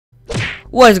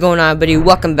What is going on, buddy?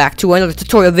 Welcome back to another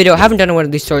tutorial video. I haven't done one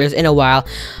of these tutorials in a while,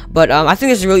 but I think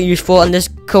this is really useful, and this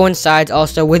coincides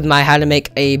also with my how to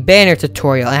make a banner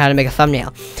tutorial and how to make a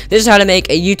thumbnail. This is how to make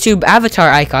a YouTube avatar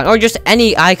icon, or just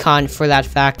any icon for that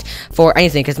fact, for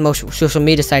anything, because most social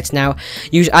media sites now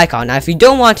use icon. Now, if you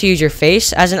don't want to use your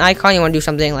face as an icon, you want to do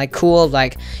something like cool,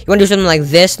 like you want to do something like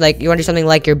this, like you want to do something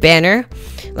like your banner,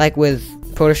 like with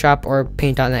Photoshop or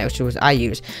Paint.net, which is what I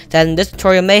use, then this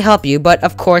tutorial may help you. But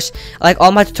of course, like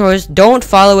all my tutorials, don't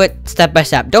follow it step by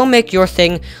step. Don't make your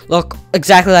thing look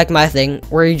exactly like my thing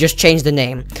where you just change the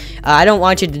name. I don't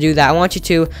want you to do that. I want you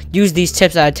to use these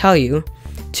tips that I tell you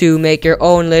to make your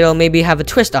own little, maybe have a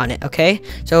twist on it. Okay,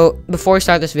 so before we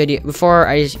start this video, before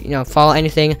I follow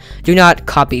anything, do not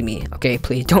copy me. Okay,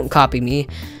 please don't copy me.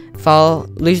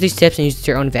 Use these tips and use it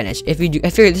to your own advantage. If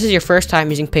this is your first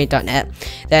time using Paint.net,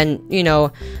 then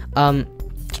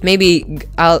maybe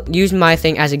I'll use my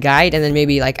thing as a guide, and then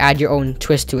maybe like add your own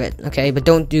twist to it. Okay, but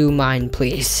don't do mine,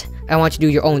 please. I want you to do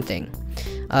your own thing.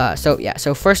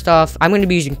 So first off, I'm going to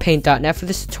be using Paint.net for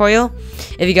this tutorial.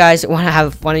 If you guys want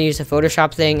to use a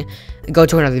Photoshop thing, go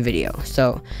to another video.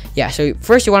 So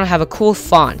first you want to have a cool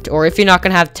font, or if you're not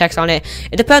going to have text on it,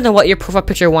 it depends on what your profile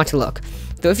picture wants to look.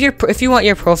 So if you want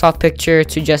your profile picture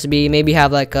to just be, maybe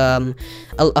have like a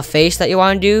face that you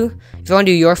want to do. If you want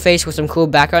to do your face with some cool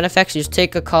background effects, just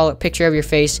take a picture of your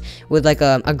face with like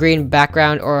a green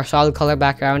background or a solid color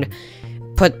background.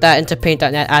 Put that into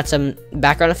Paint.net, add some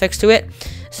background effects to it.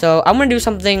 So I'm going to do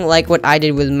something like what I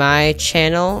did with my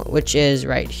channel, which is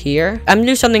right here. I'm going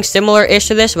to do something similar-ish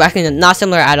to this, but actually not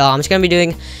similar at all. I'm just going to be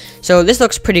doing, so this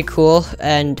looks pretty cool,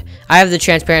 and I have the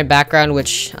transparent background,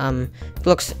 which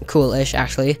looks cool-ish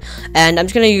actually, and I'm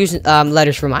just going to use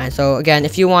letters for mine. So again,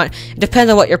 if you want, it depends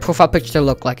on what your profile picture to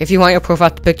look like. If you want your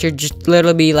profile picture just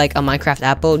literally be like a Minecraft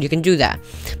apple, you can do that,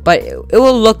 but it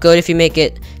will look good if you make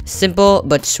it simple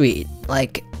but sweet.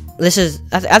 Like, this is,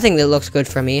 I think that looks good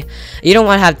for me. You don't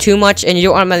want to have too much, and you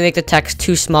don't want to make the text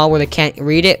too small where they can't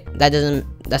read it.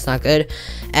 That's not good.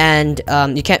 And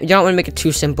you don't want to make it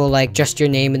too simple, like just your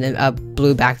name and then a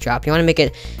blue backdrop. You want to make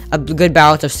it a good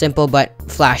balance of simple but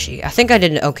flashy. I think I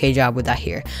did an okay job with that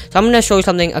here. So I'm going to show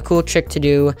you a cool trick to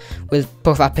do with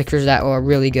profile pictures that are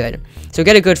really good. So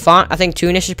get a good font. I think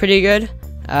Toonish is pretty good.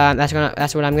 That's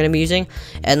what I'm gonna be using,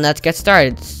 and let's get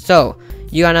started. So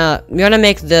you wanna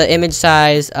make the image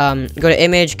size, go to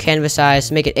image, canvas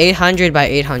size, make it 800 by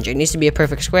 800. It needs to be a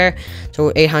perfect square.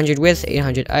 So 800 width,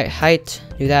 800 height.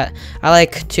 Do that. I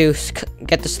like to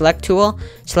get the select tool,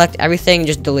 select everything,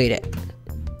 just delete it,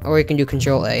 or you can do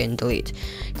Control A and delete,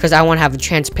 because I want to have a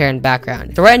transparent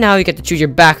background. So right now you get to choose your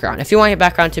background. If you want your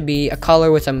background to be a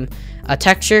color with some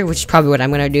texture, which is probably what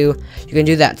I'm gonna do, you can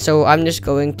do that. So I'm just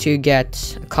going to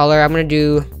get a color.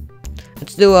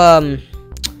 Let's do a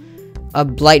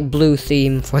light blue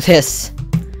theme for this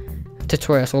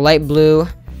tutorial. So light blue,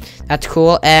 that's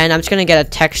cool. And I'm just gonna get a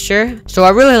texture. So I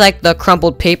really like the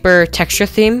crumpled paper texture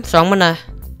theme, so I'm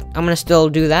gonna still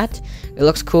do that. It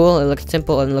looks cool, it looks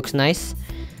simple, and it looks nice.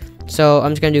 So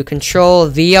I'm just gonna do Control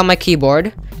V on my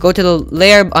keyboard, go to the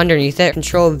layer underneath it,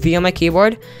 Control V on my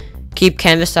keyboard, keep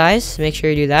canvas size, make sure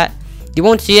you do that. You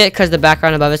won't see it because the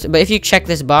background above it, but if you check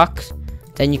this box,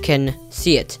 then you can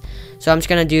see it. So I'm just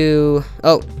gonna do,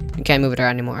 oh, you can't move it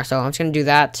around anymore. So I'm just gonna do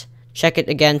that. Check it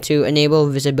again to enable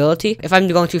visibility. If I'm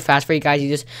going too fast for you guys, you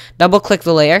just double click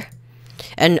the layer,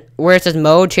 and where it says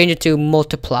mode, change it to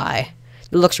multiply. It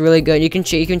looks really good. You can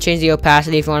change the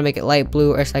opacity if you want to make it light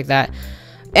blue or something like that.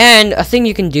 And a thing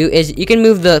you can do is you can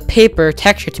move the paper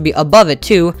texture to be above it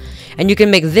too, and you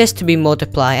can make this to be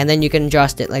multiply, and then you can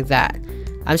adjust it like that.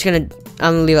 I'm gonna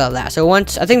leave it at that. So I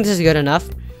think this is good enough.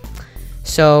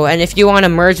 So, and if you want to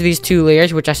merge these two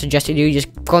layers, which I suggest you do, you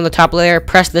just go on the top layer,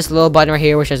 press this little button right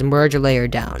here which says merge layer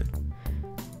down,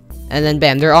 and then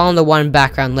bam, they're all in the one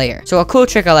background layer. So a cool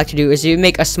trick I like to do is you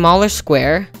make a smaller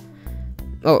square,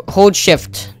 or hold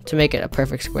shift to make it a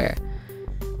perfect square.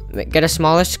 Get a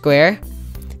smaller square,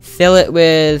 fill it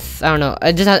with, I don't know,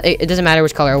 it doesn't matter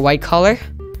which color, a white color.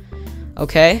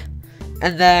 Okay,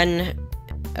 and then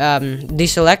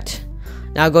deselect.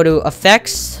 Now go to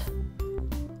effects,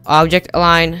 object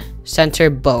align, center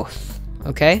both.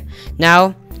 Okay,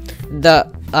 now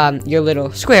your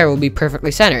little square will be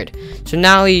perfectly centered. So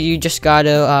now you just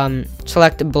gotta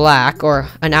select black or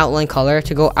an outline color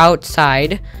to go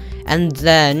outside, and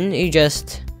then you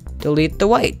just delete the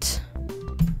white,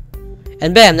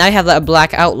 and bam, now you have a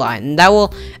black outline. And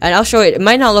I'll show you, it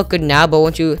might not look good now, but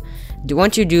once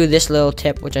you do this little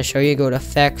tip, which I show you, go to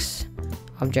effects,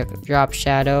 object drop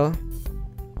shadow,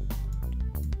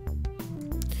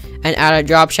 and add a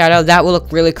drop shadow. That will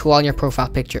look really cool on your profile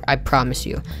picture, I promise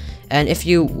you. And if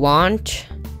you want,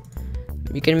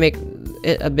 you can make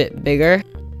it a bit bigger.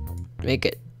 You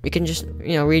can just,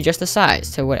 you know, readjust the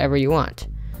size to whatever you want.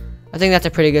 I think that's a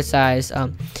pretty good size.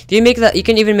 You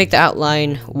can even make the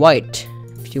outline white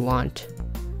if you want,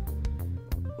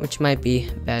 which might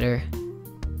be better.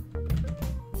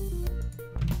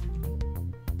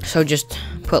 So just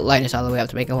put lightness all the way up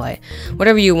to make it white.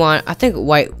 Whatever you want. I think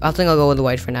white. I think I'll go with the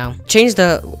white for now. Change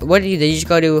the. What do? You just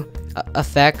go to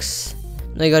effects.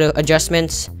 Then you go to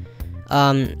adjustments,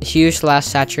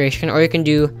 hue/saturation, or you can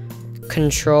do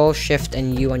Control, Shift,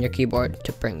 and U on your keyboard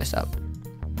to bring this up.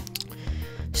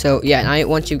 So yeah, now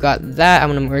once you've got that, I'm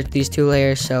gonna merge these two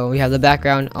layers so we have the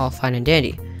background all fine and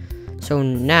dandy. So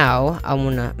now I'm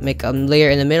gonna make a layer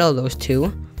in the middle of those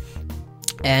two,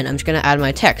 and I'm just gonna add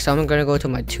my text. So I'm gonna go to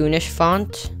my Toonish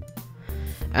font,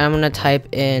 and I'm gonna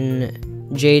type in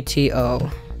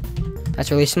JTO.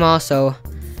 That's really small, so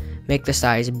make the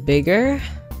size bigger.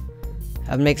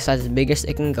 I'll make the size as big as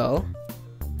it can go.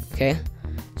 Okay,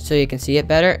 so you can see it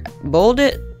better. Bold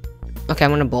it. Okay,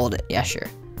 I'm gonna bold it. Yeah, sure.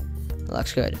 That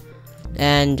looks good.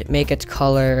 And make its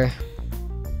color.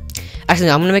 Actually,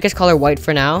 no, I'm gonna make its color white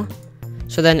for now.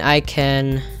 So then I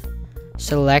can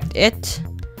select it,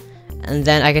 and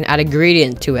then I can add a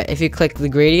gradient to it. If you click the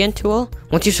gradient tool,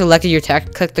 once you've selected your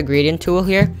text, click the gradient tool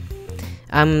here.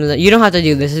 You don't have to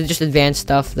do this. It's just advanced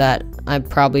stuff that I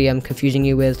probably am confusing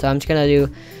you with. So I'm just gonna do.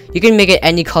 You can make it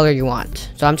any color you want.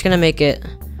 So I'm just gonna make it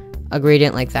a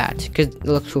gradient like that because it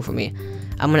looks cool for me.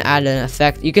 I'm gonna add an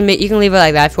effect. You can leave it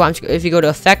like that if you want. If you go to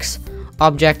effects,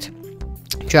 object,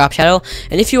 drop shadow,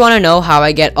 and if you want to know how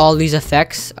I get all these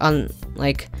effects on,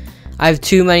 like, I have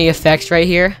too many effects right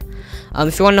here.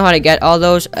 If you want to know how to get all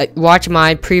those, watch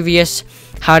my previous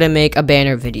how to make a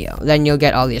banner video. Then you'll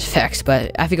get all these effects.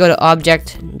 But if you go to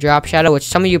object, drop shadow, which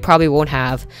some of you probably won't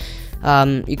have,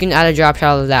 you can add a drop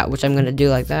shadow to that, which I'm gonna do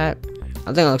like that.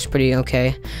 I think it looks pretty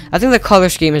okay. I think the color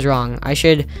scheme is wrong. I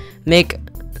should make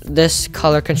this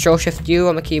color Control Shift U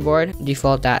on my keyboard,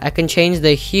 default that. I can change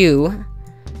the hue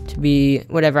to be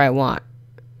whatever I want.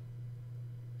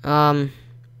 That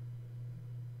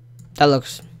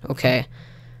looks okay.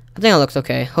 I think it looks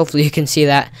okay. Hopefully you can see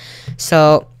that.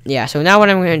 So yeah, so now what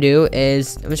I'm gonna do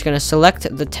is I'm just gonna select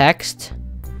the text,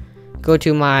 go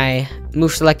to my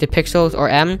move selected pixels or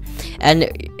M, and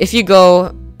if you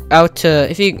go out to,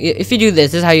 if you do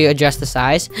this is how you adjust the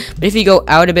size. But if you go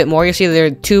out a bit more, you'll see there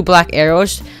are two black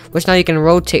arrows, which now you can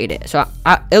rotate it. So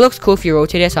it looks cool if you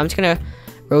rotate it. So I'm just gonna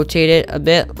rotate it a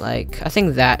bit. Like, I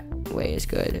think that way is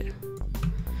good.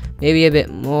 Maybe a bit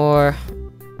more.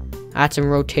 Add some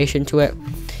rotation to it.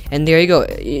 And there you go.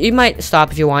 You might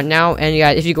stop if you want now. And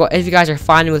yeah, if you guys are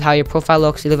fine with how your profile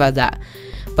looks, you leave it at that.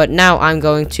 But now I'm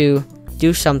going to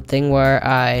do something where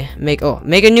I make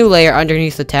a new layer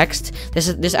underneath the text.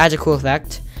 This adds a cool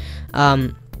effect.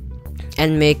 And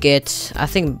make it, I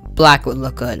think black would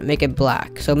look good. Make it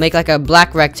black. So make like a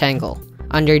black rectangle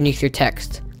underneath your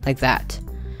text, like that.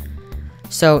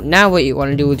 So now what you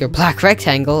want to do with your black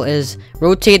rectangle is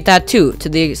rotate that too to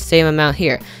the same amount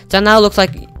here. So now it looks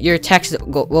like your text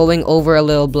going over a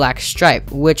little black stripe,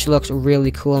 which looks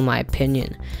really cool in my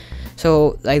opinion.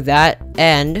 So like that,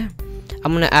 and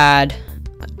I'm gonna add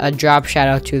a drop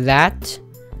shadow to that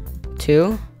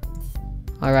too.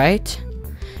 All right,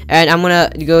 and I'm gonna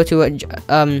go to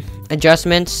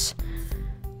adjustments,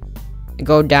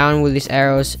 go down with these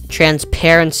arrows,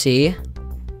 transparency.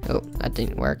 Oh, that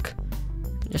didn't work.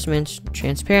 Adjustments,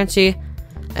 transparency,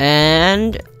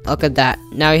 and look at that.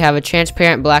 Now you have a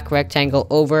transparent black rectangle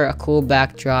over a cool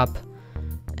backdrop,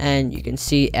 and you can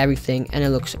see everything, and it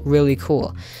looks really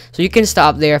cool. So you can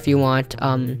stop there if you want.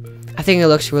 I think it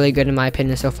looks really good in my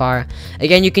opinion so far.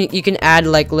 Again, you can add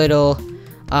like little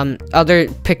other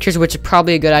pictures, which is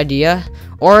probably a good idea.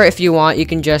 Or if you want, you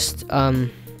can just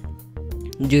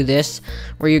do this,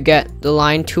 where you get the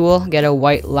line tool, get a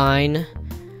white line.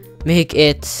 Make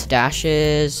it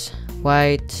dashes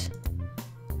white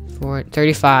for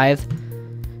 35,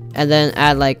 and then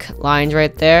add like lines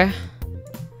right there,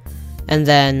 and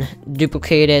then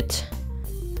duplicate it,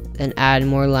 then add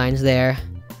more lines there,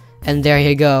 and there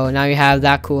you go. Now you have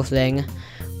that cool thing.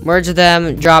 Merge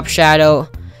them, drop shadow,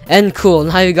 and cool.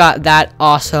 Now you got that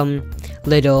awesome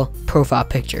little profile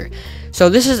picture. So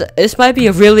this might be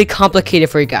really complicated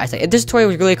for you guys. Like, if this tutorial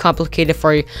was really complicated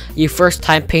for you first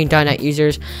time Paint.net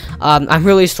users, I'm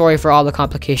really sorry for all the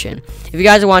complication. If you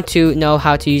guys want to know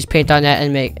how to use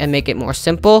Paint.net and make it more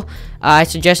simple, I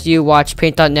suggest you watch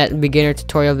Paint.net beginner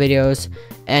tutorial videos,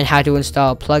 and how to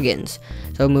install plugins.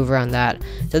 So move around that.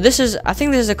 So I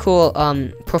think this is a cool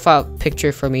profile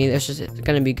picture for me. This is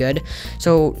gonna be good.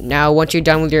 So now once you're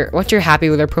happy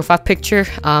with your profile picture,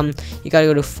 you gotta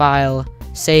go to File,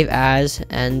 Save As,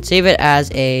 and save it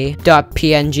as a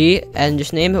 .png, and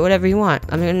just name it whatever you want.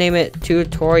 I'm gonna name it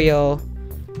tutorial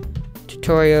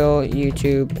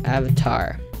YouTube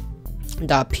avatar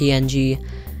 .png,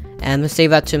 and I'm gonna save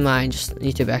that to my just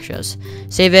YouTube extras.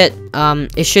 Save it.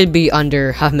 It should be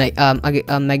under a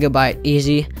megabyte.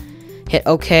 Easy. Hit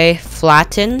OK.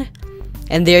 Flatten.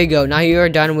 And there you go. Now you are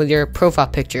done with your profile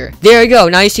picture. There you go.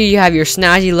 Now you see you have your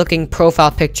snazzy looking profile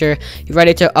picture. You're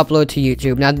ready to upload to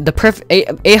YouTube. Now the perfect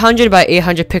 800 by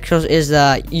 800 pixels is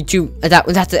the YouTube.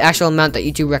 That's the actual amount that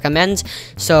YouTube recommends.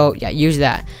 So yeah, use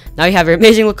that. Now you have your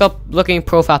amazing looking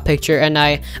profile picture, and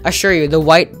I assure you, the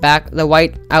white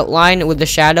outline with the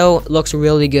shadow looks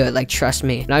really good. Like, trust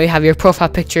me. Now you have your profile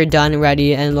picture done,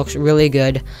 ready, and it looks really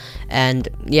good. And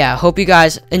yeah, hope you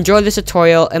guys enjoy this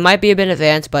tutorial. It might be a bit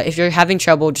advanced, but if you're having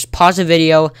trouble, just pause the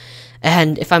video.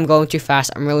 And if I'm going too fast,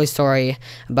 I'm really sorry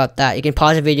about that. You can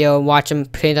pause the video and watch some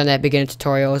paint.net beginner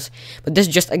tutorials. But this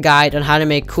is just a guide on how to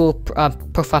make cool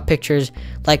profile pictures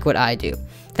like what I do.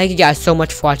 Thank you guys so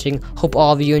much for watching. Hope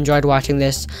all of you enjoyed watching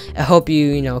this. I hope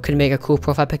you can make a cool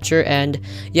profile picture. And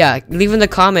yeah, leave in the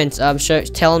comments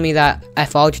telling me that I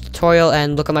followed your tutorial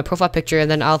and look at my profile picture, and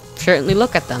then I'll certainly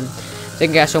look at them.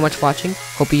 Thank you guys so much for watching.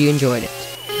 Hope you enjoyed it.